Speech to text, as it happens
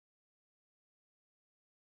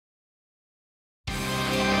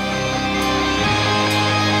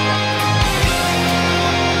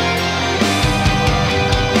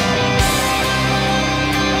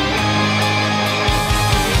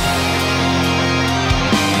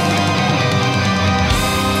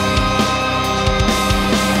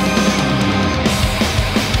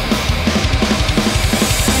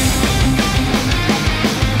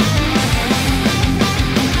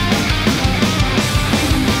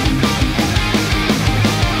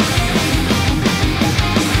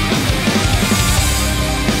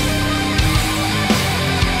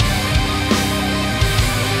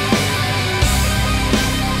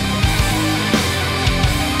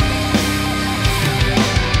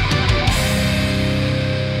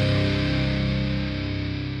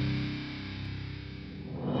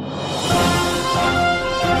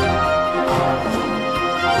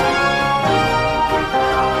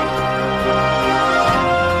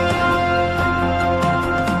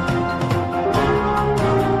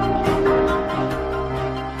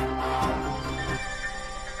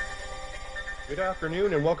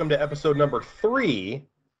afternoon, and welcome to episode number 3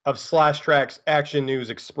 of Slash Trax Action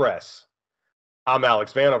News Express. I'm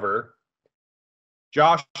Alex Vanover.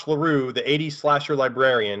 Josh LaRue, the 80s slasher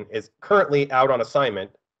librarian, is currently out on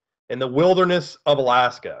assignment in the wilderness of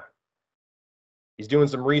Alaska. He's doing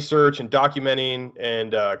some research and documenting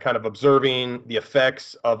and kind of observing the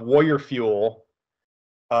effects of warrior fuel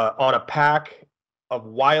on a pack of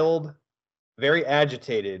wild, very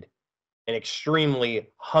agitated, and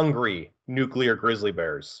extremely hungry nuclear grizzly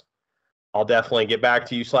bears. I'll definitely get back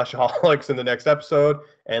to you Slashaholics in the next episode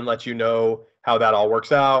and let you know how that all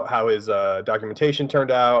works out, how his documentation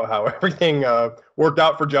turned out, how everything worked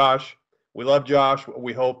out for Josh. We love Josh.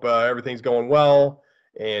 We hope everything's going well,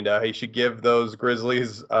 and he should give those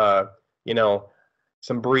grizzlies, some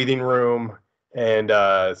breathing room, and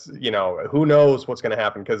who knows what's going to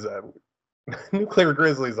happen, because nuclear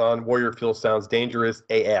grizzlies on warrior fuel sounds dangerous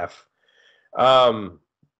AF.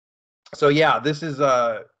 So yeah, this is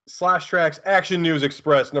Slash Trax Action News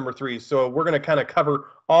Express number 3. So we're going to kind of cover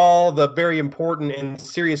all the very important and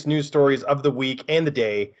serious news stories of the week and the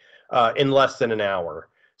day in less than an hour.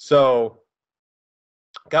 So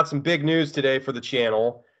got some big news today for the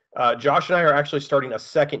channel. Josh and I are actually starting a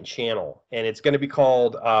second channel, and it's going to be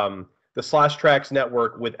called the Slash Trax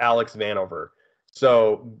Network with Alex Vanover.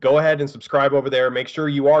 So go ahead and subscribe over there. Make sure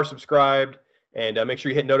you are subscribed, and make sure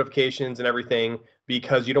you hit notifications and everything,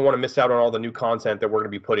 because you don't want to miss out on all the new content that we're going to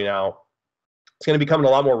be putting out. It's going to be becoming a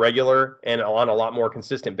lot more regular and on a lot more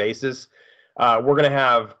consistent basis. We're going to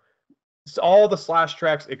have all the Slash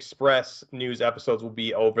Trax Express news episodes will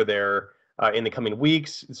be over there in the coming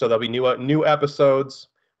weeks. So there'll be new episodes.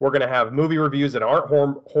 We're going to have movie reviews that aren't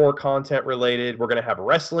horror content related. We're going to have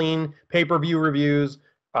wrestling pay-per-view reviews,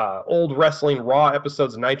 old wrestling Raw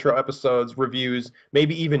episodes, Nitro episodes, reviews,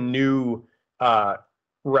 maybe even new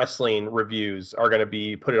wrestling reviews are going to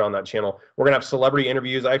be put it on that channel. We're going to have celebrity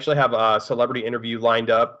interviews. I actually have a celebrity interview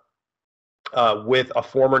lined up with a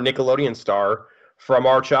former Nickelodeon star from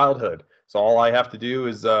our childhood. So all I have to do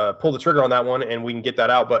is pull the trigger on that one, and we can get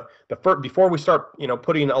that out. But before we start,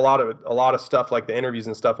 putting a lot of stuff like the interviews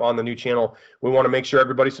and stuff on the new channel, we want to make sure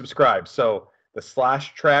everybody subscribes. So the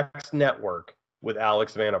Slash Trax Network with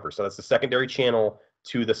Alex Vanover. So that's the secondary channel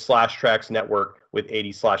to the Slash Trax Network with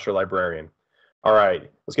 80 Slasher Librarian. All right,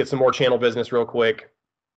 let's get some more channel business real quick.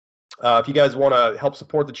 If you guys want to help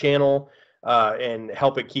support the channel and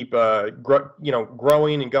help it keep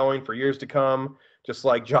growing and going for years to come, just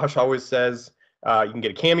like Josh always says, you can get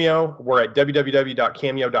a Cameo. We're at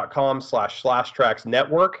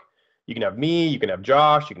www.cameo.com/SlashTraxNetwork. You can have me, you can have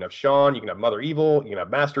Josh, you can have Sean, you can have Mother Evil, you can have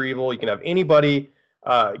Master Evil, you can have anybody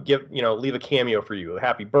leave a cameo for you.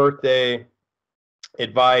 Happy birthday,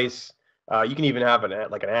 advice. You can even have an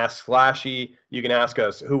Ask Slashy. You can ask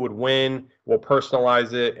us who would win. We'll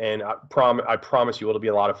personalize it, and I promise you it'll be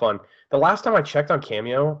a lot of fun. The last time I checked on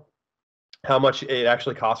Cameo, how much it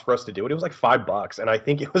actually cost for us to do it was like $5, and I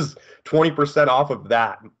think it was 20% off of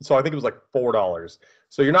that. So I think it was like $4.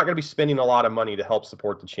 So you're not going to be spending a lot of money to help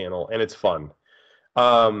support the channel, and it's fun.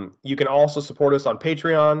 You can also support us on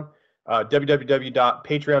Patreon,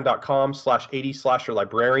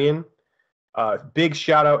 www.patreon.com/80slasherlibrarian. Big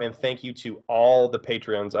shout out and thank you to all the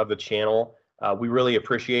Patreons of the channel. We really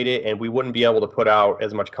appreciate it, and we wouldn't be able to put out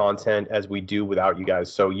as much content as we do without you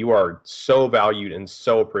guys. So you are so valued and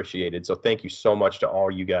so appreciated. So thank you so much to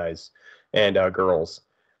all you guys and girls.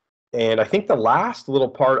 And I think the last little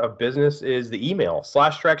part of business is the email,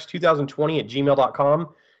 slashtrax2020@gmail.com.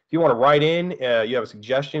 If you want to write in, you have a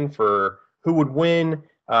suggestion for who would win,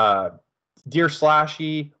 Dear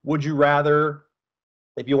Slashy, would you rather?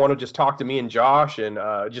 If you want to just talk to me and Josh and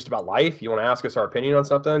just about life, you want to ask us our opinion on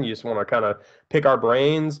something, you just want to kind of pick our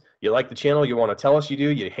brains, you like the channel, you want to tell us you do,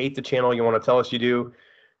 you hate the channel, you want to tell us you do,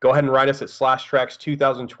 go ahead and write us at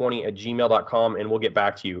slashtrax2020@gmail.com, and we'll get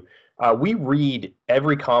back to you. We read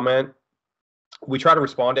every comment. We try to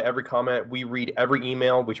respond to every comment. We read every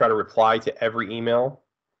email. We try to reply to every email.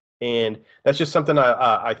 And that's just something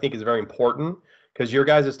I think is very important, because your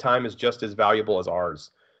guys' time is just as valuable as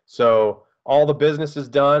ours. So all the business is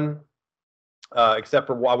done, except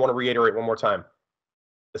for, I want to reiterate one more time,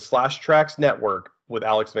 the Slash Trax Network with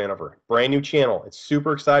Alex Vanover. Brand new channel. It's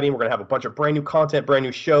super exciting. We're going to have a bunch of brand new content, brand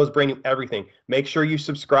new shows, brand new everything. Make sure you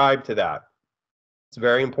subscribe to that. It's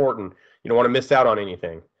very important. You don't want to miss out on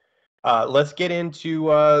anything. Let's get into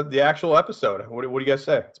the actual episode. What do you guys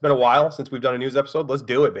say? It's been a while since we've done a news episode. Let's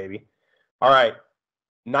do it, baby. All right.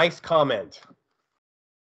 Nice comment.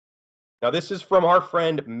 Now, this is from our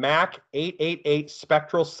friend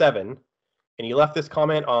Mac888Spectral7, and he left this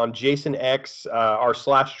comment on Jason X, our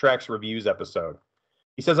Slash Trax Reviews episode.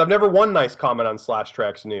 He says, I've never won nice comment on Slash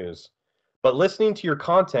Trax News, but listening to your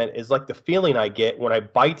content is like the feeling I get when I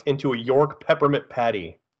bite into a York peppermint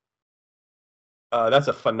patty. That's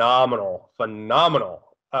a phenomenal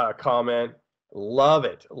comment. Love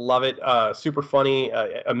it. Super funny.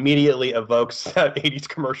 Immediately evokes that 80s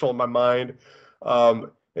commercial in my mind.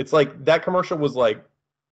 It's like that commercial was like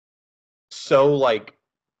so like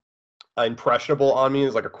impressionable on me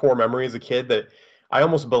as like a core memory as a kid that I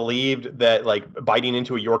almost believed that like biting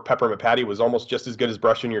into a York peppermint patty was almost just as good as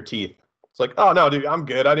brushing your teeth. It's like, oh no, dude, I'm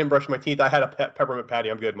good. I didn't brush my teeth. I had a peppermint patty.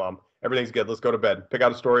 I'm good, Mom. Everything's good. Let's go to bed. Pick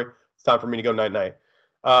out a story. It's time for me to go night night.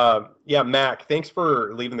 Yeah, Mac, thanks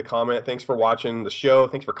for leaving the comment. Thanks for watching the show.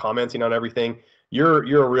 Thanks for commenting on everything.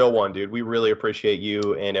 You're a real one, dude. We really appreciate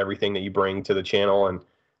you and everything that you bring to the channel, and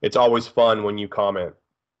it's always fun when you comment.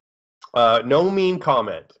 No mean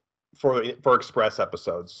comment for Express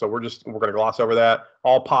episodes, so we're gonna gloss over that.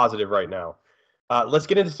 All positive right now. Let's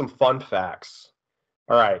get into some fun facts.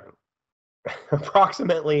 All right.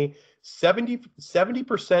 Approximately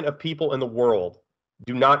 70% of people in the world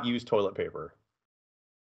do not use toilet paper.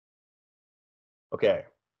 Okay.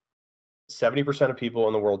 70% of people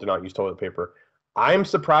in the world do not use toilet paper. I'm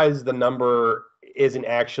surprised the number isn't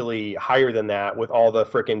actually higher than that with all the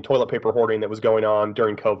freaking toilet paper hoarding that was going on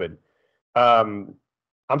during COVID. I'm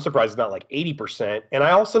surprised it's not like 80%. And I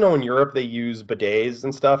also know in Europe they use bidets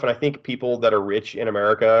and stuff. And I think people that are rich in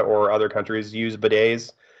America or other countries use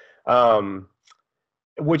bidets,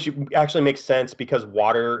 which actually makes sense because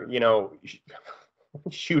water, you know,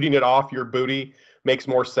 shooting it off your booty makes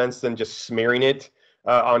more sense than just smearing it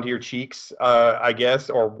onto your cheeks, I guess,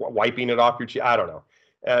 or wiping it off your cheek. I don't know.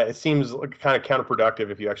 It seems like kind of counterproductive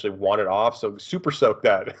if you actually want it off. So super soak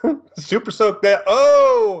that. Super soak that.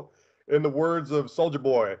 Oh, in the words of Soulja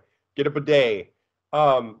Boy, get a bidet.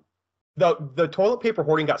 The toilet paper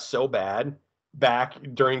hoarding got so bad back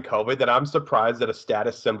during COVID that I'm surprised that a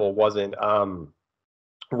status symbol wasn't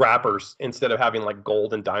wrappers instead of having like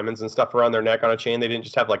gold and diamonds and stuff around their neck on a chain. They didn't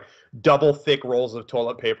just have like double thick rolls of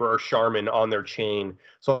toilet paper or Charmin on their chain.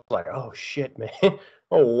 So I was like, oh shit, man.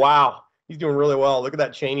 Oh wow. He's doing really well. Look at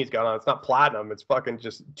that chain he's got on. It's not platinum. It's fucking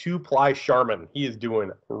just 2-ply Charmin. He is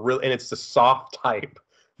doing really, and it's the soft type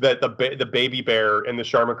that the baby bear in the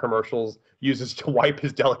Charmin commercials uses to wipe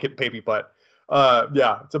his delicate baby butt.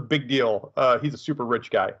 Yeah, it's a big deal. He's a super rich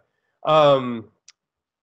guy.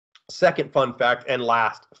 Second fun fact and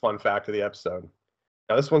last fun fact of the episode.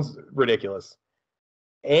 Now this one's ridiculous.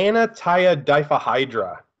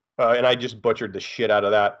 Anatiadiphyhydra, and I just butchered the shit out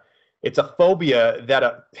of that. It's a phobia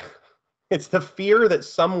that it's the fear that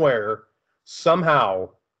somewhere,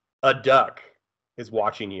 somehow, a duck is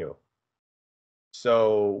watching you.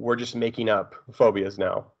 So we're just making up phobias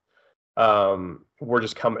now. We're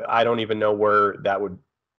just coming. I don't even know where that would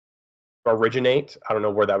originate. I don't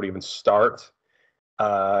know where that would even start.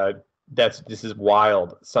 This is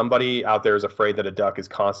wild. Somebody out there is afraid that a duck is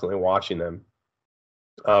constantly watching them.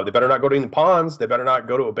 They better not go to any ponds. They better not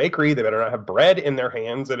go to a bakery. They better not have bread in their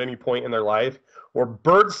hands at any point in their life, or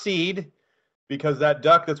bird seed, because that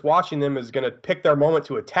duck that's watching them is going to pick their moment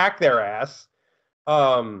to attack their ass.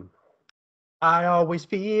 I always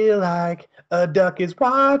feel like a duck is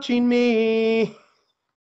watching me,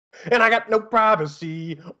 and I got no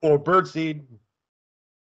privacy or bird seed.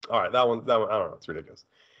 All right, that one, I don't know. It's ridiculous.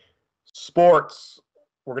 Sports.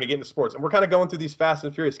 We're going to get into sports. And we're kind of going through these fast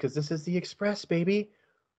and furious because this is the Express, baby.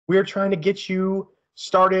 We're trying to get you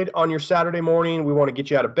started on your Saturday morning. We want to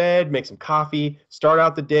get you out of bed, make some coffee, start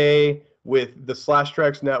out the day with the Slash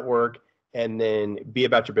Trax Network, and then be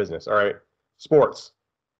about your business. All right. Sports.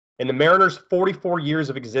 In the Mariners' 44 years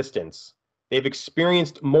of existence, they've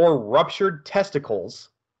experienced more ruptured testicles,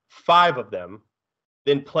 5 of them,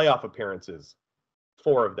 than playoff appearances,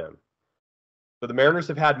 4 of them. So the Mariners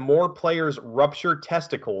have had more players rupture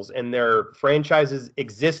testicles in their franchise's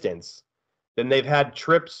existence than they've had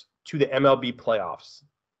trips to the MLB playoffs.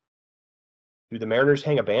 Do the Mariners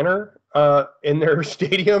hang a banner in their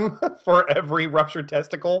stadium for every ruptured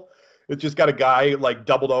testicle? It's just got a guy like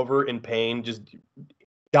doubled over in pain, just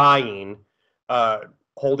dying,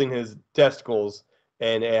 holding his testicles,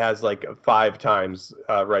 and it has like 5 times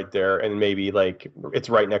right there, and maybe like it's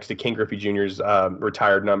right next to King Griffey Jr.'s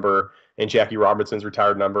retired number, and Jackie Robinson's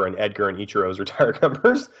retired number, and Edgar and Ichiro's retired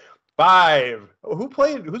numbers. 5.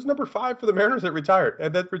 Who's number 5 for the Mariners that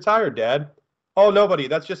retired? That retired, Dad. Oh, nobody.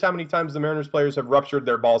 That's just how many times the Mariners players have ruptured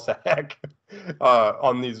their ball sack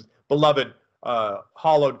on these beloved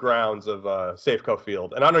hallowed grounds of Safeco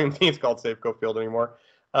Field. And I don't even think it's called Safeco Field anymore.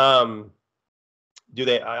 Do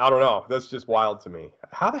they? I don't know. That's just wild to me.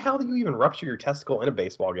 How the hell do you even rupture your testicle in a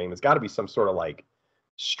baseball game? It's got to be some sort of like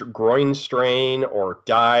groin strain or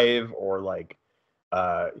dive or like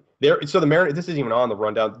So the Mariners, this isn't even on the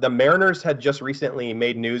rundown. The Mariners had just recently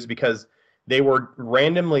made news because they were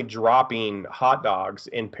randomly dropping hot dogs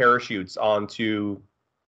in parachutes onto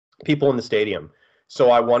people in the stadium. So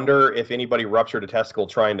I wonder if anybody ruptured a testicle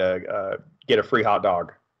trying to get a free hot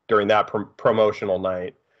dog during that promotional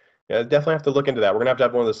night. Yeah, definitely have to look into that. We're gonna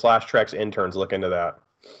have one of the Slash Trax interns look into that.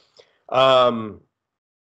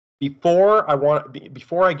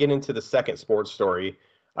 Before I get into the second sports story,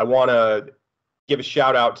 I want to give a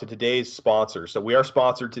shout out to today's sponsor. So we are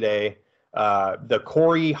sponsored today. The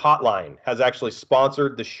Corey Hotline has actually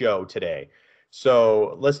sponsored the show today.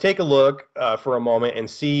 So let's take a look for a moment and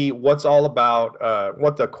see what's all about,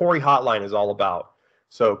 what the Corey Hotline is all about.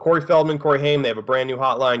 So Corey Feldman, Corey Haim, they have a brand new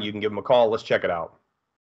hotline. You can give them a call. Let's check it out.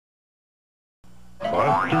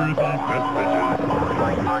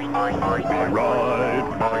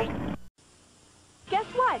 Guess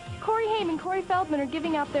what? Corey Haim and Corey Feldman are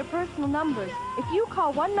giving out their personal numbers. If you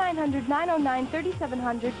call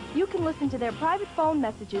 1-900-909-3700, you can listen to their private phone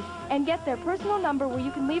messages and get their personal number where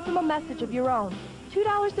you can leave them a message of your own.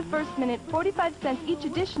 $2 the first minute, 45 cents each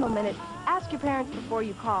additional minute. Ask your parents before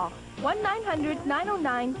you call.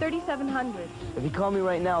 1-900-909-3700. If you call me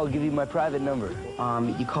right now, I'll give you my private number.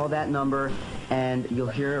 You call that number, and you'll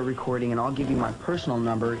hear a recording, and I'll give you my personal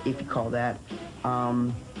number if you call that,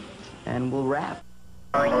 and we'll wrap.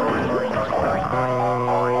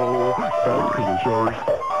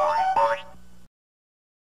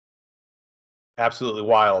 Absolutely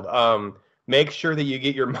wild. Make sure that you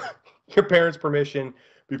get your parents' permission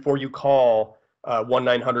before you call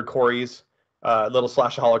 1-900-COREYS. Little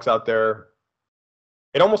Slashaholics out there.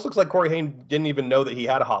 It almost looks like Corey Haim didn't even know that he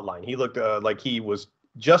had a hotline. He looked like he was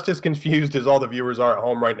just as confused as all the viewers are at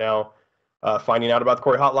home right now, finding out about the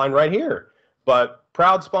Corey Hotline right here. But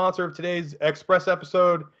proud sponsor of today's Express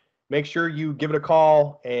episode. Make sure you give it a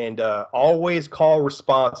call, and always call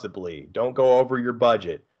responsibly. Don't go over your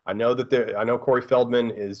budget. I know Corey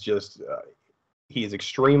Feldman is just he is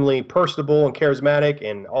extremely personable and charismatic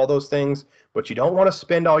and all those things, but you don't want to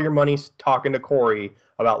spend all your money talking to Corey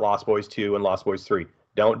about Lost Boys 2 and Lost Boys 3.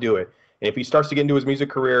 Don't do it. And if he starts to get into his music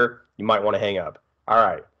career, you might want to hang up. All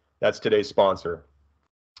right, that's today's sponsor.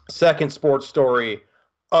 Second sports story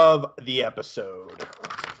of the episode.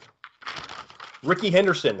 Rickey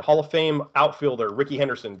Henderson, Hall of Fame outfielder, Rickey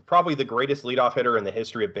Henderson, probably the greatest leadoff hitter in the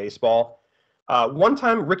history of baseball. One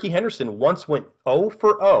time, Rickey Henderson once went 0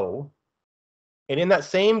 for 0, and in that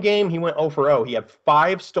same game, he went 0 for 0. He had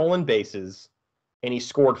 5 stolen bases, and he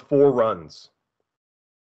scored 4 runs.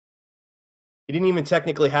 He didn't even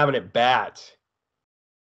technically have an at-bat,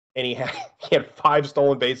 and he had 5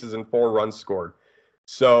 stolen bases and 4 runs scored.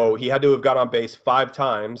 So he had to have got on base 5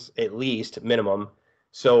 times, at least, minimum.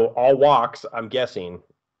 So all walks, I'm guessing,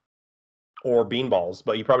 or beanballs,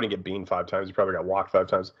 but you probably didn't get beaned 5 times. You probably got walked 5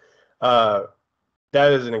 times.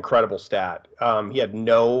 That is an incredible stat. He had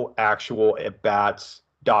no actual at-bats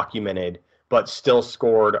documented, but still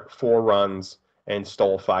scored 4 runs and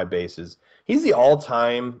stole 5 bases. He's the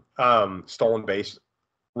all-time stolen base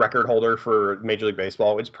record holder for Major League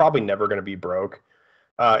Baseball. It's probably never going to be broke.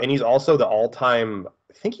 And he's also the all-time,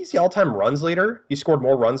 I think he's the all-time runs leader. He scored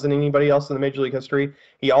more runs than anybody else in the Major League history.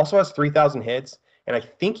 He also has 3,000 hits, and I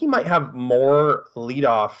think he might have more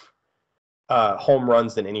leadoff home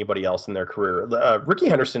runs than anybody else in their career. Rickey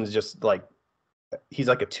Henderson is just like, he's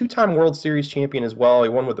like a 2-time World Series champion as well. He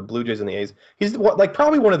won with the Blue Jays and the A's. He's like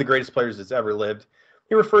probably one of the greatest players that's ever lived.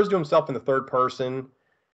 He refers to himself in the third person.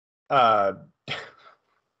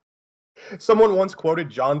 Someone once quoted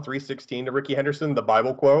John 3:16 to Rickey Henderson, the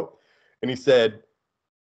Bible quote, and he said,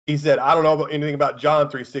 I don't know anything about John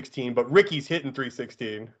 3:16, but Rickey's hitting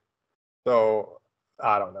 3:16. So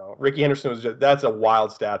I don't know. Rickey Henderson was that's a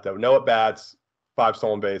wild stat though. No at-bats, 5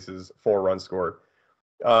 stolen bases, 4 runs scored.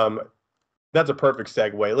 That's a perfect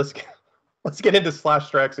segue. Let's get into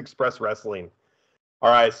Slash Trax Express Wrestling.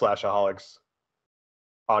 All right, Slashaholics.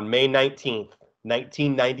 On May 19th,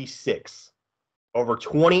 1996, over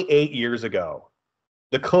 28 years ago,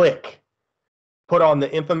 the Clique put on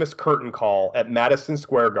the infamous curtain call at Madison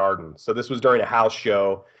Square Garden. So this was during a house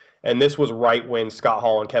show, and this was right when Scott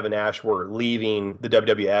Hall and Kevin Nash were leaving the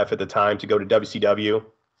WWF at the time to go to WCW.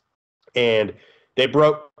 And they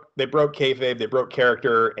broke kayfabe, they broke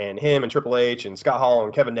character, and him and Triple H and Scott Hall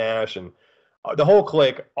and Kevin Nash and the whole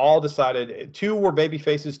Clique all decided, 2 were baby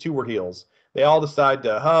faces, 2 were heels. They all decided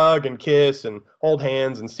to hug and kiss and hold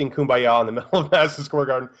hands and sing Kumbaya in the middle of Madison Square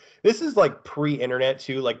Garden. This is like pre-internet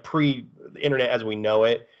too, like pre-internet as we know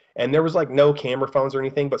it. And there was like no camera phones or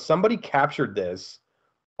anything, but somebody captured this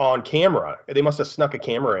on camera. They must have snuck a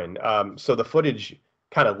camera in. So the footage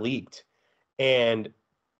kind of leaked. And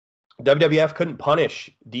WWF couldn't punish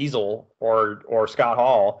Diesel or Scott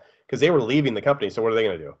Hall because they were leaving the company. So what are they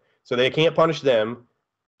going to do? So they can't punish them.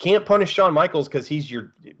 Can't punish Shawn Michaels because he's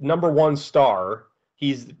your number one star.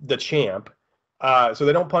 He's the champ. So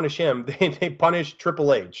they don't punish him. They punish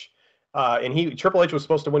Triple H. And Triple H was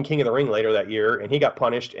supposed to win King of the Ring later that year, and he got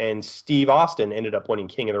punished, and Steve Austin ended up winning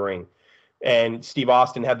King of the Ring. And Steve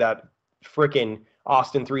Austin had that freaking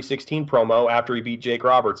Austin 316 promo after he beat Jake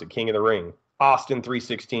Roberts at King of the Ring. Austin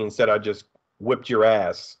 316 said, "I just whipped your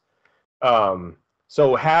ass."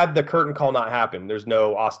 So had the curtain call not happened, there's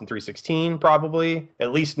no Austin 316 probably,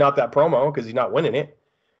 at least not that promo because he's not winning it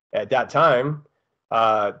at that time.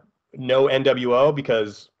 No NWO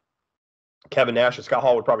because Kevin Nash and Scott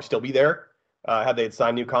Hall would probably still be there had they had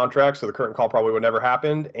signed new contracts, so the curtain call probably would never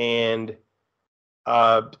happened. And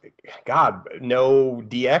God, no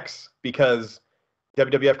DX because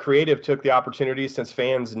WWF Creative took the opportunity since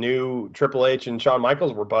fans knew Triple H and Shawn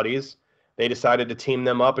Michaels were buddies. They decided to team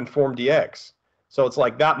them up and form DX. So it's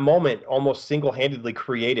like that moment almost single-handedly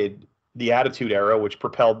created the Attitude Era, which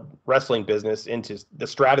propelled wrestling business into the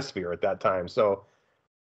stratosphere at that time. So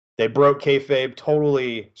they broke kayfabe,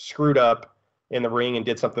 totally screwed up in the ring and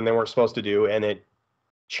did something they weren't supposed to do, and it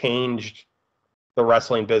changed the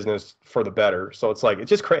wrestling business for the better. So it's like it's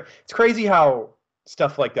just it's crazy how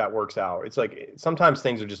stuff like that works out. It's like sometimes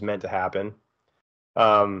things are just meant to happen.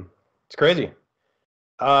 It's crazy.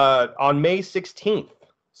 On May 16th,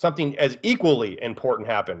 something as equally important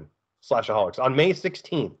happened, Slashaholics. On May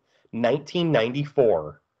 16th,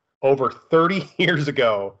 1994, over 30 years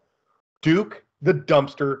ago, Duke the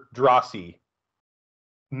Dumpster Droese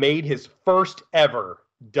made his first ever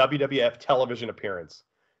WWF television appearance.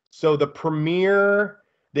 So the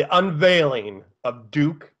unveiling of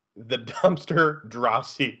Duke the Dumpster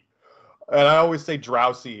Droese. And I always say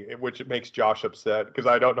Drousey, which makes Josh upset because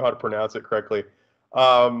I don't know how to pronounce it correctly.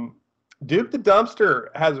 Duke the Dumpster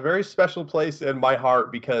has a very special place in my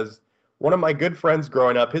heart because one of my good friends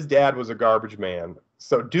growing up, his dad was a garbage man.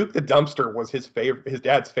 So Duke the Dumpster was his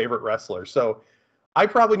dad's favorite wrestler. So I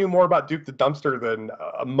probably knew more about Duke the Dumpster than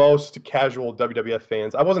most casual WWF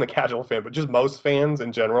fans. I wasn't a casual fan, but just most fans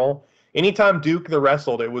in general. Anytime Duke the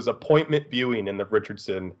wrestled, it was appointment viewing in the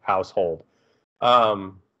Richardson household.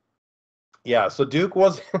 Yeah, so Duke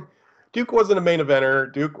wasn't a main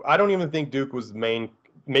eventer. I don't even think Duke was main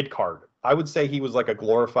mid-card. I would say he was like a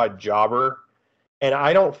glorified jobber. And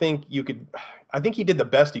I don't think I think he did the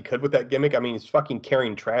best he could with that gimmick. I mean, he's fucking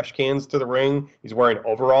carrying trash cans to the ring. He's wearing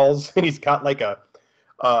overalls, and he's got like a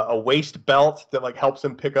waist belt that like helps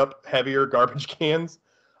him pick up heavier garbage cans.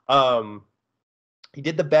 He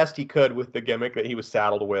did the best he could with the gimmick that he was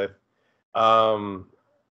saddled with.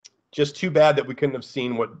 Just too bad that we couldn't have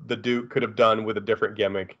seen what the Duke could have done with a different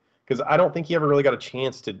gimmick, because I don't think he ever really got a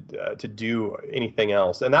chance to do anything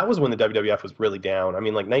else. And that was when the WWF was really down. I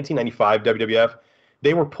mean, like 1995 WWF,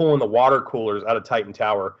 they were pulling the water coolers out of Titan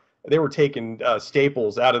Tower. They were taking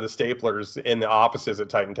staples out of the staplers in the offices at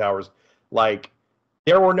Titan Towers. Like,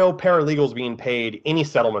 there were no paralegals being paid any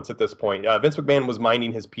settlements at this point. Vince McMahon was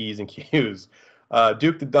minding his P's and Q's.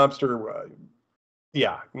 Duke the Dumpster,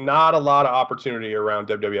 yeah, not a lot of opportunity around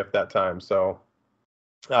WWF that time. So,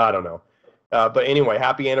 I don't know. But anyway,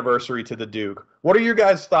 happy anniversary to the Duke. What are your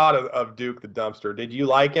guys' thought of Duke the Dumpster? Did you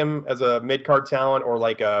like him as a mid-card talent or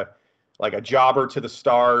like a jobber to the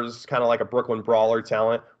stars, kind of like a Brooklyn Brawler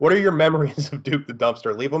talent? What are your memories of Duke the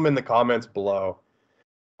Dumpster? Leave them in the comments below.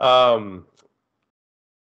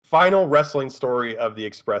 Final wrestling story of the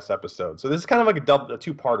Express episode. So this is kind of like a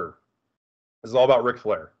two-parter. This is all about Ric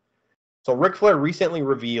Flair. So Ric Flair recently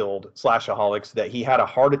revealed, Slashaholics, that he had a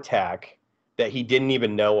heart attack that he didn't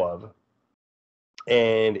even know of.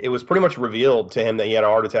 And it was pretty much revealed to him that he had a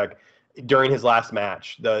heart attack during his last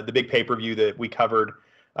match, the big pay-per-view that we covered.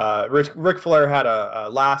 Ric Flair had a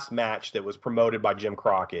last match that was promoted by Jim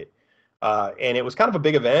Crockett. And it was kind of a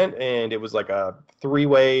big event, and it was like a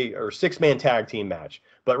 3-way or 6-man tag team match.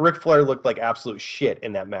 But Ric Flair looked like absolute shit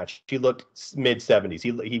in that match. He looked mid-70s.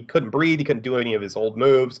 He couldn't breathe. He couldn't do any of his old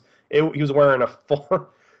moves. He was wearing a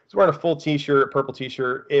full T-shirt, purple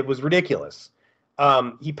T-shirt. It was ridiculous.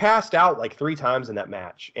 He passed out like 3 times in that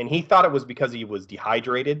match, and he thought it was because he was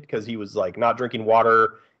dehydrated, because he was like not drinking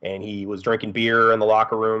water, and he was drinking beer in the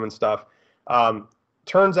locker room and stuff.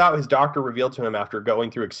 Turns out his doctor revealed to him after going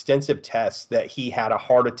through extensive tests that he had a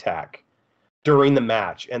heart attack during the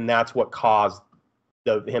match, and that's what caused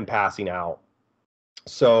him passing out.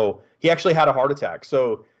 So he actually had a heart attack.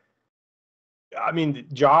 So, I mean,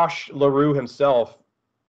 Josh LaRue himself,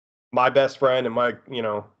 my best friend and my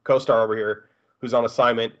co-star over here, who's on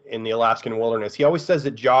assignment in the Alaskan wilderness, he always says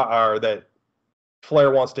that Flair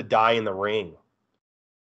wants to die in the ring.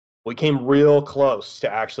 We came real close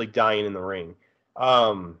to actually dying in the ring.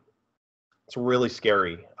 It's really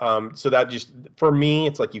scary. So that just, for me,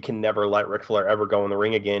 it's like you can never let Ric Flair ever go in the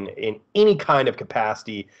ring again in any kind of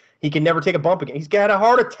capacity. He can never take a bump again. He's got a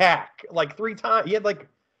heart attack like 3 times. He had like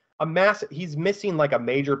a massive, he's missing like a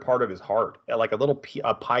major part of his heart, like a little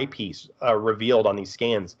a pie piece revealed on these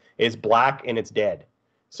scans. It's black and it's dead.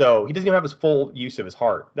 So he doesn't even have his full use of his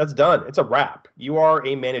heart. That's done. It's a wrap. You are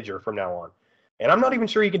a manager from now on. And I'm not even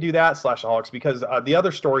sure you can do that, Slashaholics, because the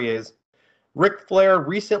other story is Ric Flair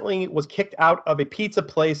recently was kicked out of a pizza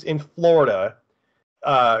place in Florida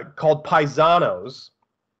called Paisanos.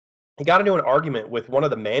 He got into an argument with one of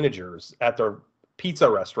the managers at their pizza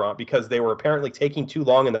restaurant because they were apparently taking too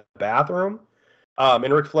long in the bathroom.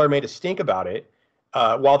 And Ric Flair made a stink about it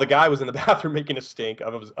while the guy was in the bathroom making a stink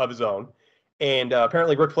of his own. And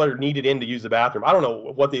apparently Ric Flair needed in to use the bathroom. I don't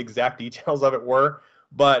know what the exact details of it were,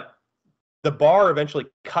 but the bar eventually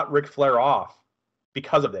cut Ric Flair off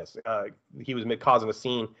because of this. He was causing a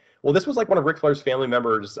scene. Well, this was like one of Ric Flair's family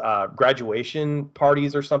members' graduation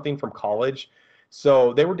parties or something from college.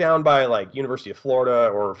 So they were down by like University of Florida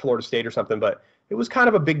or Florida State or something, but it was kind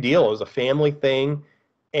of a big deal. It was a family thing.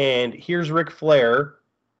 And here's Ric Flair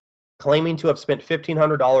claiming to have spent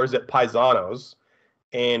 $1,500 at Paisanos.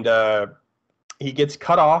 And he gets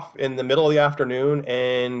cut off in the middle of the afternoon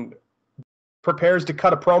and prepares to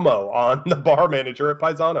cut a promo on the bar manager at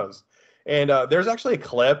Paisanos. And there's actually a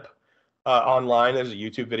clip online. There's a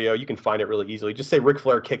YouTube video. You can find it really easily. Just say Ric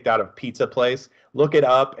Flair kicked out of pizza place. Look it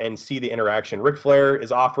up and see the interaction. Ric Flair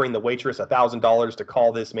is offering the waitress $1,000 to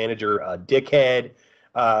call this manager a dickhead.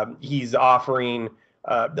 He's offering,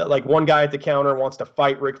 like one guy at the counter wants to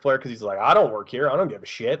fight Ric Flair because he's like, I don't work here. I don't give a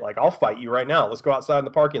shit. Like, I'll fight you right now. Let's go outside in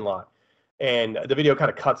the parking lot. And the video kind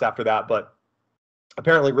of cuts after that. But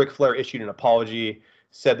apparently Ric Flair issued an apology,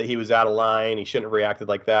 said that he was out of line. He shouldn't have reacted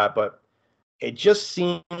like that. But it just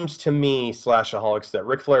seems to me, Slashaholics, that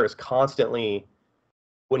Ric Flair is constantly,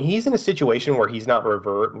 when he's in a situation where he's not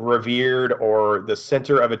revered or the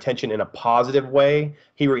center of attention in a positive way,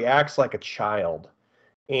 he reacts like a child.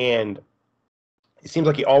 And it seems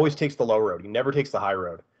like he always takes the low road. He never takes the high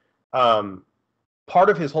road. Part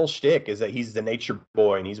of his whole shtick is that he's the nature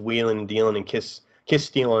boy and he's wheeling and dealing and kiss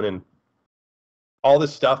stealing and all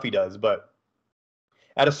this stuff he does. But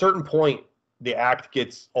at a certain point, the act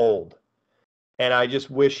gets old. And I just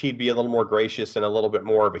wish he'd be a little more gracious and a little bit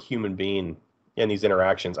more of a human being in these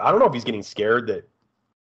interactions. I don't know if he's getting scared that,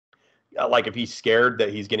 like if he's scared that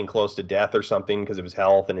he's getting close to death or something because of his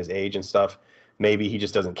health and his age and stuff. Maybe he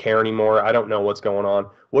just doesn't care anymore. I don't know what's going on.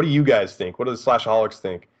 What do you guys think? What do the Slashaholics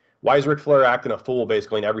think? Why is Ric Flair acting a fool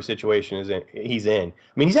basically in every situation he's in?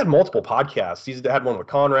 I mean, he's had multiple podcasts. He's had one with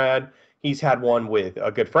Conrad. He's had one with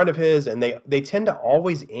a good friend of his, and they tend to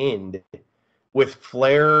always end with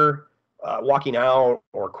Flair walking out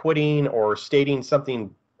or quitting or stating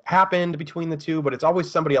something happened between the two, but it's always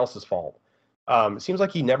somebody else's fault. It seems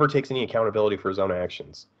like he never takes any accountability for his own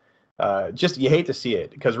actions. Just, you hate to see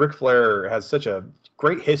it because Ric Flair has such a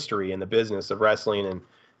great history in the business of wrestling, and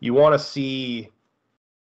you want to see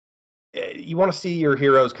your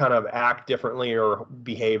heroes kind of act differently or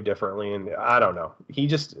behave differently, and I don't know. He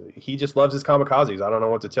just loves his kamikazes. I don't know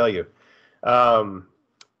what to tell you.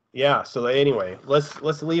 Yeah. So anyway,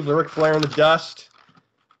 let's leave the Ric Flair in the dust,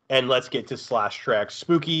 and let's get to Slash Trax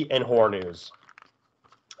spooky and horror news.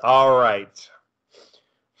 All right.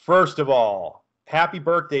 First of all, happy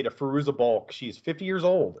birthday to Fairuza Balk. She's 50 years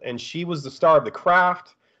old, and she was the star of The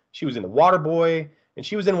Craft. She was in The Waterboy, and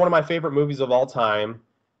she was in one of my favorite movies of all time,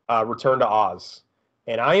 Return to Oz.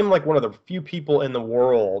 And I am like one of the few people in the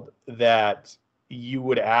world that you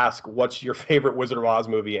would ask, what's your favorite Wizard of Oz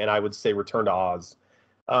movie? And I would say Return to Oz.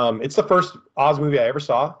 It's the first Oz movie I ever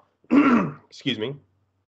saw. Excuse me.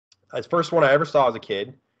 It's the first one I ever saw as a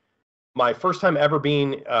kid. My first time ever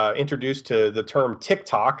being introduced to the term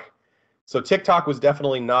TikTok. So TikTok was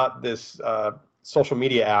definitely not this social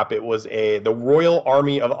media app. It was the Royal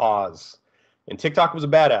Army of Oz. And TikTok was a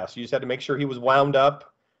badass. You just had to make sure he was wound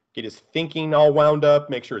up, get his thinking all wound up,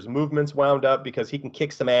 make sure his movements wound up, because he can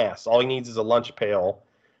kick some ass. All he needs is a lunch pail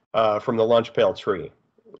from the lunch pail tree.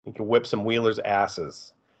 He can whip some wheelers'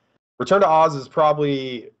 asses. Return to Oz is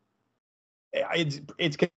probably,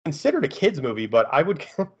 it's considered a kid's movie, but I would,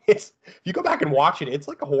 if you go back and watch it, it's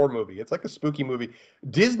like a horror movie. It's like a spooky movie.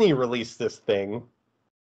 Disney released this thing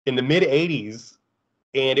in the mid-'80s,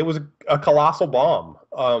 and it was a colossal bomb.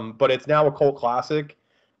 But it's now a cult classic.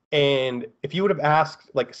 And if you would have asked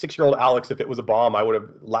like 6-year-old Alex if it was a bomb, I would have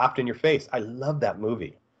laughed in your face. I love that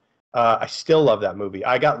movie. I still love that movie.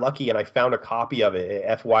 I got lucky and I found a copy of it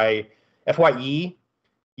at FYE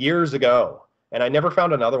years ago. and I never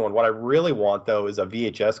found another one. What I really want, though, is a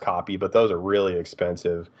VHS copy, but those are really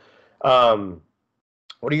expensive.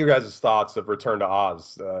 What are your guys' thoughts of Return to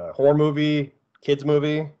Oz? Horror movie, kids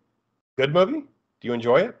movie, good movie? Do you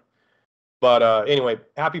enjoy it? But anyway,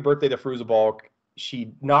 happy birthday to Fruza Balk.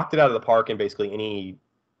 She knocked it out of the park in basically any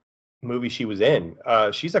movie she was in.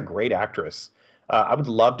 She's a great actress. I would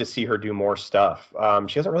love to see her do more stuff.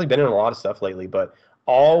 She hasn't really been in a lot of stuff lately, but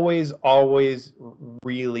always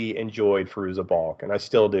really enjoyed Fruza Balk, and I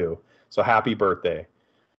still do. So happy birthday.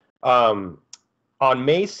 On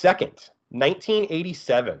May 2nd,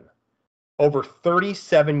 1987, over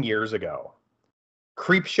 37 years ago,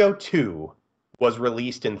 Creepshow 2 was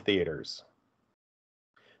released in theaters.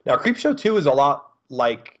 Now, Creepshow 2 is a lot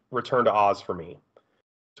like Return to Oz for me.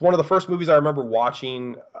 It's one of the first movies I remember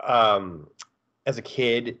watching as a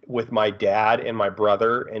kid with my dad and my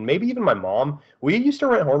brother, and maybe even my mom. We used to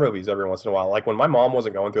rent horror movies every once in a while. Like when my mom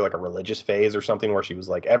wasn't going through like a religious phase or something where she was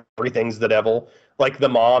like, everything's the devil, like The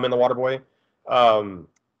Mom and The Waterboy.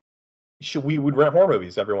 We would rent horror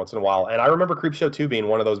movies every once in a while. And I remember Creepshow 2 being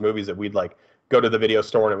one of those movies that we'd like go to the video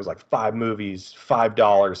store and it was like 5 movies,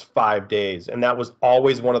 $5, 5 days. And that was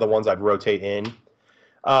always one of the ones I'd rotate in.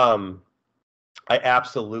 I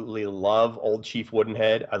absolutely love Old Chief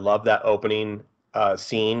Woodenhead. I love that opening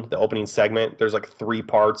scene, the opening segment. There's like 3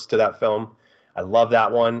 parts to that film. I love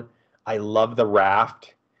that one. I love The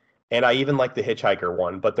Raft. And I even like the Hitchhiker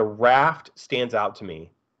one. But The Raft stands out to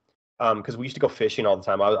me because we used to go fishing all the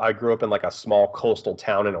time. I grew up in like a small coastal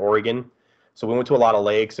town in Oregon. So we went to a lot of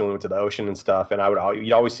lakes and we went to the ocean and stuff. And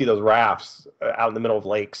you'd always see those rafts out in the middle of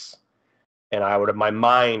lakes. And my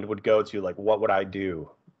mind would go to like, what would I do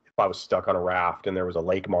if I was stuck on a raft and there was a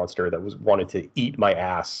lake monster that wanted to eat my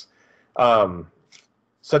ass?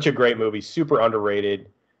 Such a great movie, super underrated.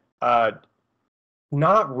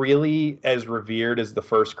 Not really as revered as the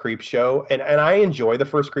first Creepshow. And I enjoy the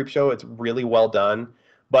first Creepshow. It's really well done.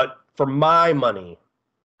 But for my money,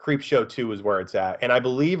 Creepshow 2 is where it's at. And I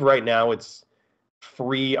believe right now it's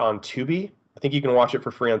free on Tubi. I think you can watch it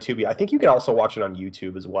for free on Tubi. I think you can also watch it on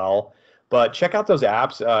YouTube as well. But check out those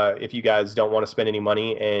apps if you guys don't want to spend any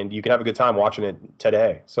money, and you can have a good time watching it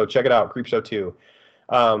today. So check it out, Creepshow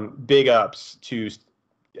 2. Big ups to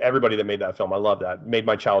everybody that made that film. I love that. Made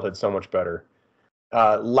my childhood so much better.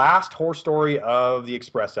 Last horror story of the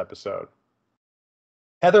Express episode.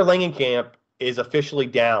 Heather Langenkamp is officially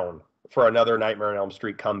down for another Nightmare on Elm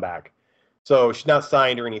Street comeback. So she's not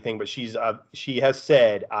signed or anything, but she has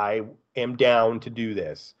said, I am down to do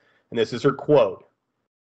this. And this is her quote.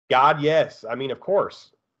 God, yes. I mean, of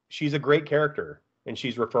course. She's a great character. And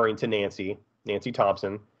she's referring to Nancy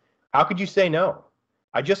Thompson. How could you say no?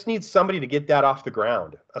 I just need somebody to get that off the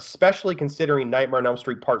ground, especially considering Nightmare on Elm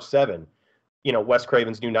Street Part 7, Wes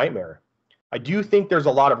Craven's New Nightmare. I do think there's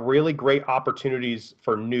a lot of really great opportunities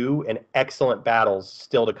for new and excellent battles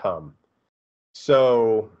still to come.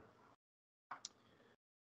 So,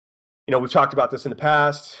 we've talked about this in the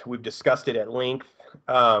past. We've discussed it at length.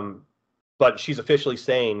 But she's officially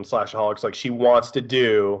saying, Slashaholics, like she wants to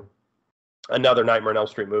do another Nightmare on Elm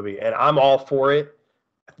Street movie. And I'm all for it.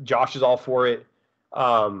 Josh is all for it.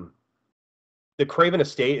 The Craven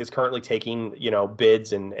estate is currently taking,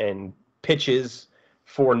 bids and pitches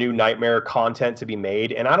for new Nightmare content to be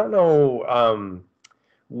made. And I don't know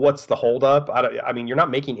what's the holdup. I mean, you're not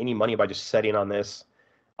making any money by just setting on this.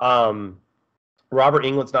 Robert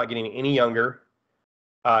Englund's not getting any younger.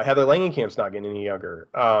 Heather Langenkamp's not getting any younger.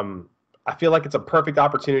 I feel like it's a perfect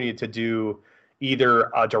opportunity to do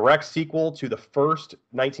either a direct sequel to the first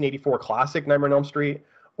 1984 classic Nightmare on Elm Street,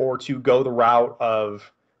 or to go the route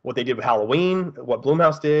of what they did with Halloween, what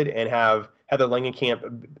Blumhouse did, and have Heather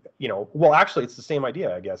Langenkamp, well, actually, it's the same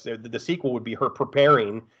idea, I guess. The sequel would be her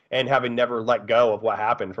preparing and having never let go of what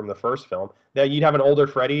happened from the first film. That you'd have an older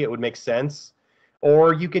Freddy, it would make sense.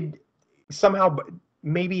 Or you could somehow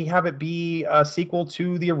maybe have it be a sequel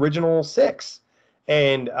to the original 6.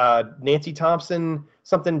 And Nancy Thompson,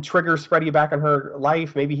 something triggers Freddy back in her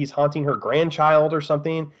life. Maybe he's haunting her grandchild or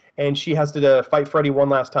something, and she has to fight Freddy one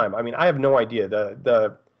last time. I mean, I have no idea.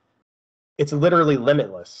 It's literally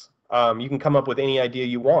limitless. You can come up with any idea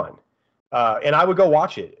you want. And I would go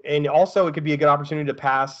watch it. And also, it could be a good opportunity to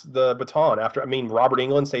pass the baton after. I mean, Robert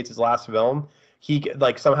Englund states his last film. He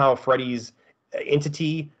somehow Freddy's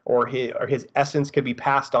entity or his essence could be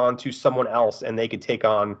passed on to someone else, and they could take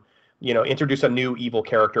on, introduce a new evil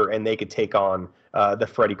character, and they could take on the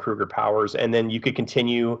Freddy Krueger powers, and then you could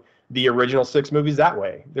continue the original 6 movies that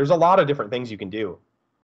way. There's a lot of different things you can do.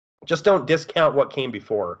 Just don't discount what came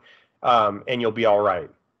before, and you'll be all right.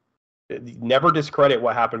 Never discredit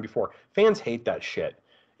what happened before. Fans hate that shit.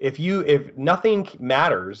 If nothing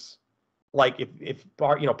matters, like if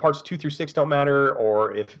parts 2 through 6 don't matter,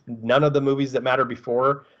 or if none of the movies that matter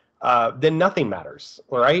before, then nothing matters,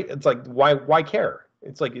 right? It's like, why care?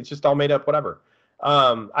 It's like, it's just all made up, whatever.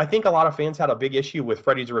 I think a lot of fans had a big issue with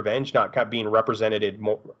Freddy's Revenge not being represented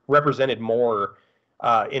more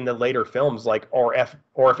in the later films, like, or if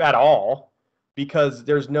at all, because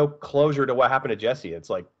there's no closure to what happened to Jesse. It's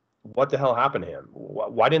like, what the hell happened to him?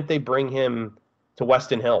 Why didn't they bring him to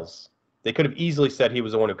Weston Hills? They could have easily said he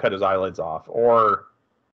was the one who cut his eyelids off, or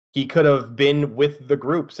he could have been with the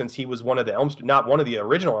group, since he was one of the not one of the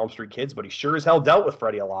original Elm Street kids, but he sure as hell dealt with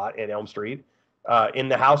Freddy a lot in Elm Street, in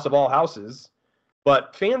the house of all houses.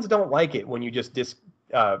 But fans don't like it when you just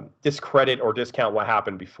discredit or discount what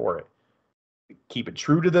happened before it. Keep it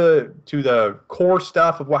true to the core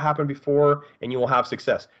stuff of what happened before, and you will have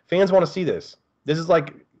success. Fans want to see this. This is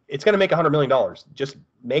like, it's going to make $100 million. Just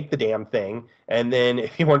make the damn thing, and then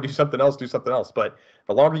if you want to do something else, do something else. But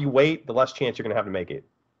the longer you wait, the less chance you're going to have to make it.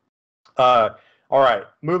 All right,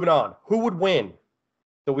 moving on. Who would win?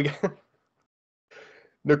 So we got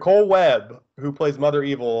Nicole Webb, who plays Mother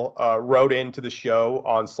Evil, wrote into the show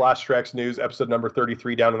on Slash Trax News, episode number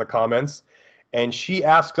 33, down in the comments, and she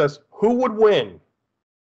asks us, who would win,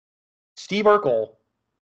 Steve Urkel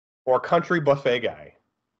or Country Buffet Guy?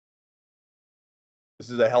 This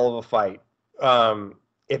is a hell of a fight.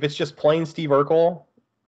 If it's just plain Steve Urkel,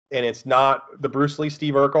 and it's not the Bruce Lee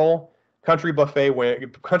Steve Urkel, Country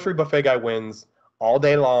Buffet Guy wins all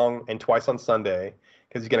day long and twice on Sunday,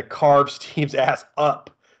 because he's going to carve Steve's ass up,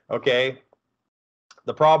 okay?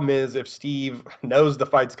 The problem is, if Steve knows the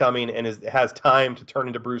fight's coming and has time to turn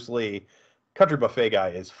into Bruce Lee, Country Buffet Guy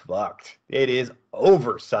is fucked. It is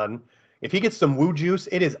over, son. If he gets some woo juice,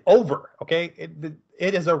 it is over, okay?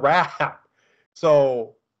 It is a wrap.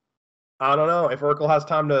 So, I don't know. If Urkel has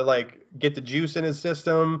time to, like, get the juice in his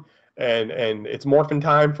system, and it's morphin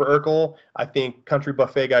time for Urkel, I think Country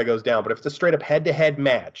Buffet Guy goes down. But if it's a straight-up head-to-head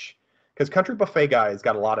match, because Country Buffet Guy has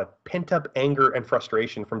got a lot of pent-up anger and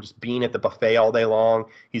frustration from just being at the buffet all day long.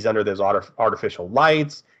 He's under those artificial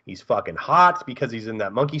lights. He's fucking hot because he's in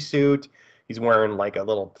that monkey suit. He's wearing, like, a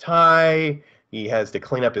little tie. He has to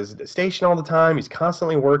clean up his station all the time. He's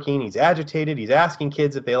constantly working. He's agitated. He's asking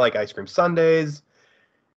kids if they like ice cream sundaes.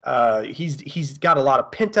 He's got a lot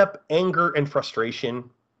of pent-up anger and frustration.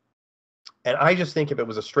 And I just think if it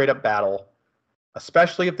was a straight-up battle,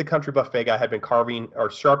 especially if the Country Buffet Guy had been carving or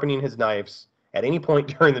sharpening his knives at any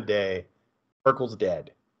point during the day, Urkel's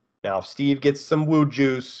dead. Now, if Steve gets some woo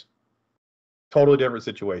juice, totally different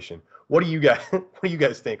situation. What do you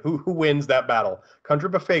guys think? Who wins that battle? Country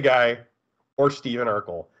Buffet Guy or Steven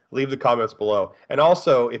Urkel? Leave the comments below. And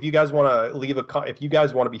also, if you guys want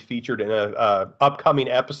to be featured in a upcoming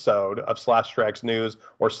episode of Slash Trax News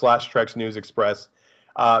or Slash Trax News Express,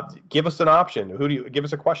 give us an option. Give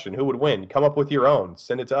us a question? Who would win? Come up with your own.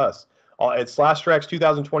 Send it to us at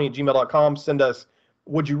slashtrax2020@gmail.com. Send us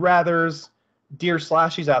would you rathers, dear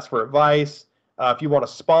Slashies, ask for advice. If you want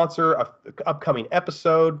to sponsor an upcoming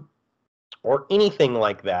episode or anything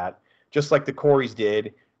like that, just like the Coreys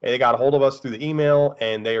did, they got a hold of us through the email,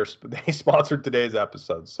 and they sponsored today's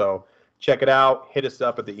episode. So check it out. Hit us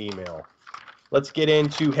up at the email. Let's get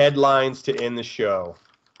into headlines to end the show.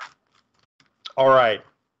 All right.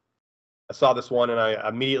 I saw this one, and I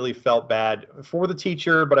immediately felt bad for the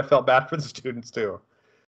teacher, but I felt bad for the students too.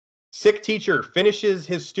 Sick teacher finishes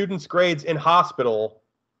his students' grades in hospital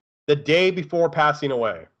the day before passing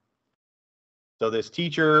away. So this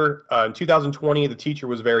teacher, in 2020, the teacher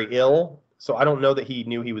was very ill. So I don't know that he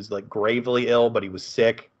knew he was, like, gravely ill, but he was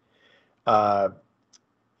sick.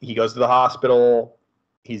 He goes to the hospital.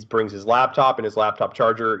 He brings his laptop and his laptop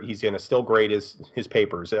charger. He's going to still grade his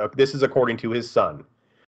papers. This is according to his son.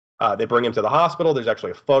 They bring him to the hospital. There's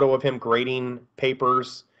actually a photo of him grading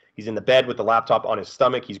papers. He's in the bed with the laptop on his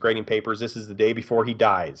stomach. He's grading papers. This is the day before he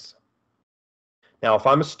dies. Now, if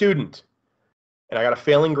I'm a student and I got a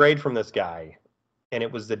failing grade from this guy, and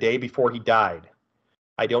it was the day before he died,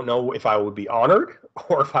 I don't know if I would be honored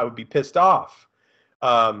or if I would be pissed off.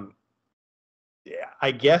 I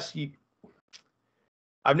guess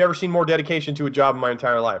I've never seen more dedication to a job in my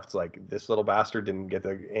entire life. It's like, this little bastard didn't get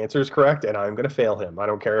the answers correct, and I'm going to fail him. I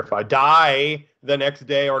don't care if I die the next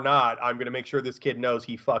day or not. I'm going to make sure this kid knows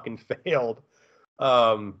he fucking failed.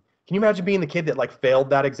 Can you imagine being the kid that, like,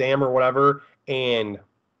 failed that exam or whatever, and,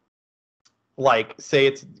 like, say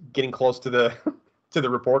it's getting close to the to the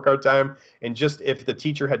report card time, and just if the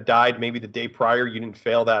teacher had died maybe the day prior, you didn't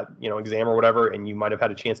fail that, exam or whatever, and you might have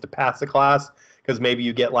had a chance to pass the class, because maybe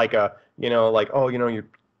you get like a, like, oh, your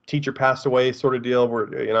teacher passed away sort of deal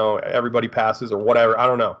where, everybody passes or whatever. I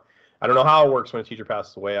don't know how it works when a teacher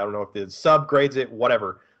passes away. I don't know if the sub grades it,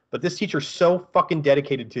 whatever. But this teacher's so fucking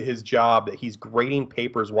dedicated to his job that he's grading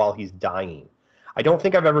papers while he's dying. I don't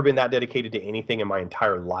think I've ever been that dedicated to anything in my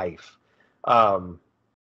entire life. Slash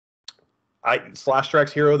Trax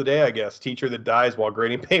hero of the day, I guess. Teacher that dies while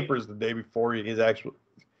grading papers the day before his actual,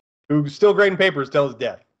 who's still grading papers till his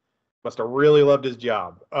death. Must have really loved his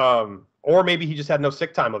job. Or maybe he just had no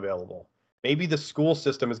sick time available. Maybe the school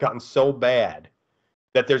system has gotten so bad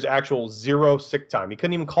that there's actual 0 sick time. He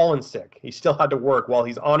couldn't even call in sick. He still had to work while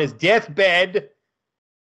he's on his deathbed.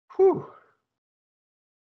 Whew.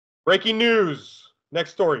 Breaking news.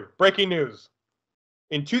 Next story. Breaking news.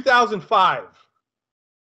 In 2005,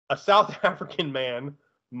 a South African man,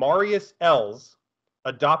 Marius Els,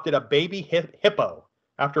 adopted a baby hippo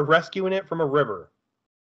after rescuing it from a river.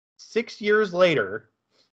 6 years later,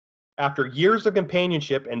 after years of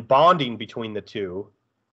companionship and bonding between the two,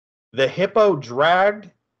 the hippo dragged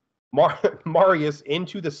Marius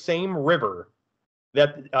into the same river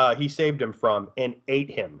that he saved him from and ate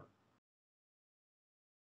him.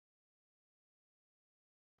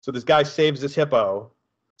 So this guy saves this hippo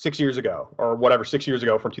 6 years ago, or whatever, 6 years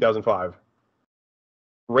ago from 2005.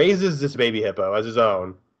 Raises this baby hippo as his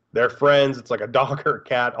own. They're friends. It's like a dog or a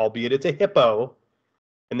cat, albeit it's a hippo.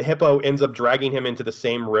 And the hippo ends up dragging him into the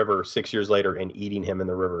same river 6 years later and eating him in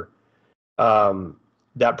the river.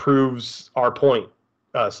 That proves our point,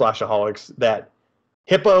 Slashaholics, that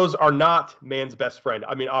hippos are not man's best friend.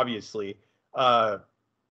 I mean, obviously,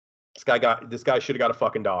 this guy should have got a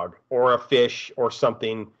fucking dog or a fish or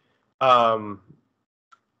something. I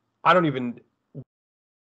don't even.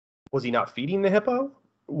 Was he not feeding the hippo?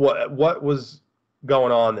 What was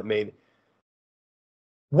going on that made?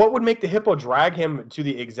 What would make the hippo drag him to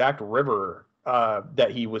the exact river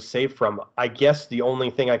that he was saved from? I guess the only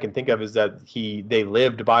thing I can think of is that they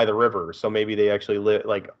lived by the river, so maybe they actually lived.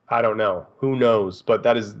 Like, I don't know, who knows? But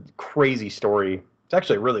that is a crazy story. It's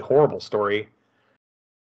actually a really horrible story.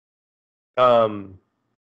 Bad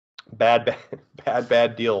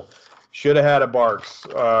deal. Should have had a Barks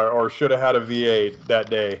or should have had a V8 that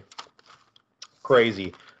day.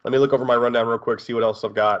 Crazy. Let me look over my rundown real quick, see what else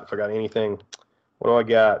I've got. If I got anything. What do I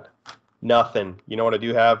got? Nothing. You know what I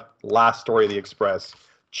do have? Last story of the Express.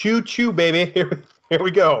 Choo choo, baby. Here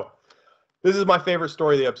we go. This is my favorite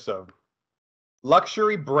story of the episode.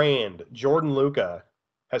 Luxury brand Jordan Luca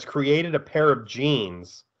has created a pair of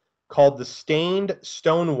jeans called the Stained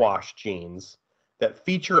Stonewash jeans that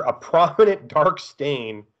feature a prominent dark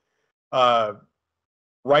stain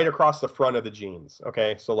right across the front of the jeans.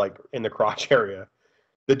 Okay, so like in the crotch area.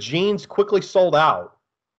 The jeans quickly sold out,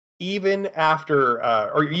 even after,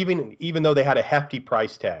 even though they had a hefty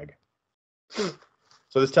price tag.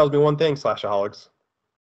 So this tells me one thing, Slashaholics.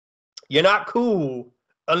 You're not cool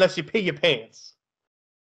unless you pee your pants.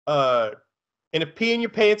 And if peeing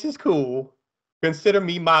your pants is cool, consider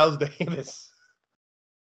me Miles Davis.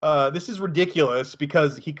 This is ridiculous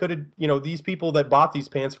because he could have, these people that bought these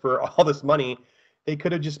pants for all this money, they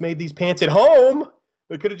could have just made these pants at home.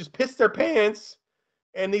 They could have just pissed their pants.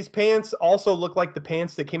 And these pants also look like the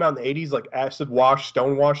pants that came out in the 80s, like acid wash,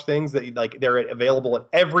 stone wash things that they're available at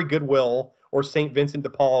every Goodwill or St. Vincent de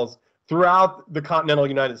Paul's throughout the continental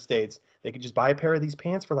United States. They could just buy a pair of these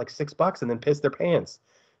pants for like $6 and then piss their pants.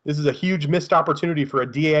 This is a huge missed opportunity for a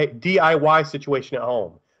DIY situation at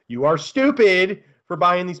home. You are stupid for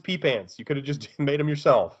buying these pee pants. You could have just made them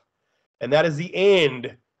yourself. And that is the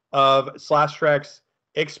end of Slash Trax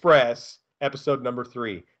Express episode number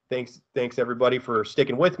 3. Thanks everybody for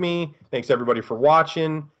sticking with me. Thanks everybody for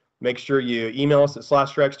watching. Make sure you email us at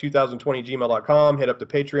slashtrax2020@gmail.com. Hit up the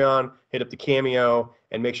Patreon, hit up the Cameo,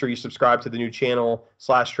 and make sure you subscribe to the new channel,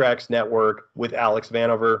 Slash Trax Network with Alex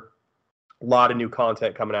Vanover. A lot of new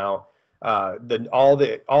content coming out. All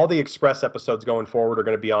the Express episodes going forward are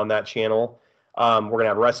going to be on that channel. We're going to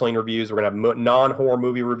have wrestling reviews. We're going to have non-horror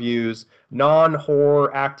movie reviews,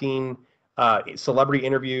 non-horror acting, celebrity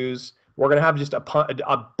interviews. We're going to have just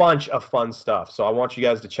a bunch of fun stuff. So I want you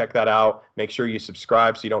guys to check that out. Make sure you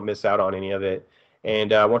subscribe so you don't miss out on any of it.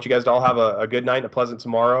 And I want you guys to all have a good night and a pleasant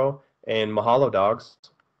tomorrow. And mahalo, dogs.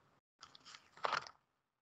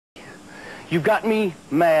 You got me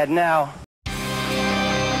mad now.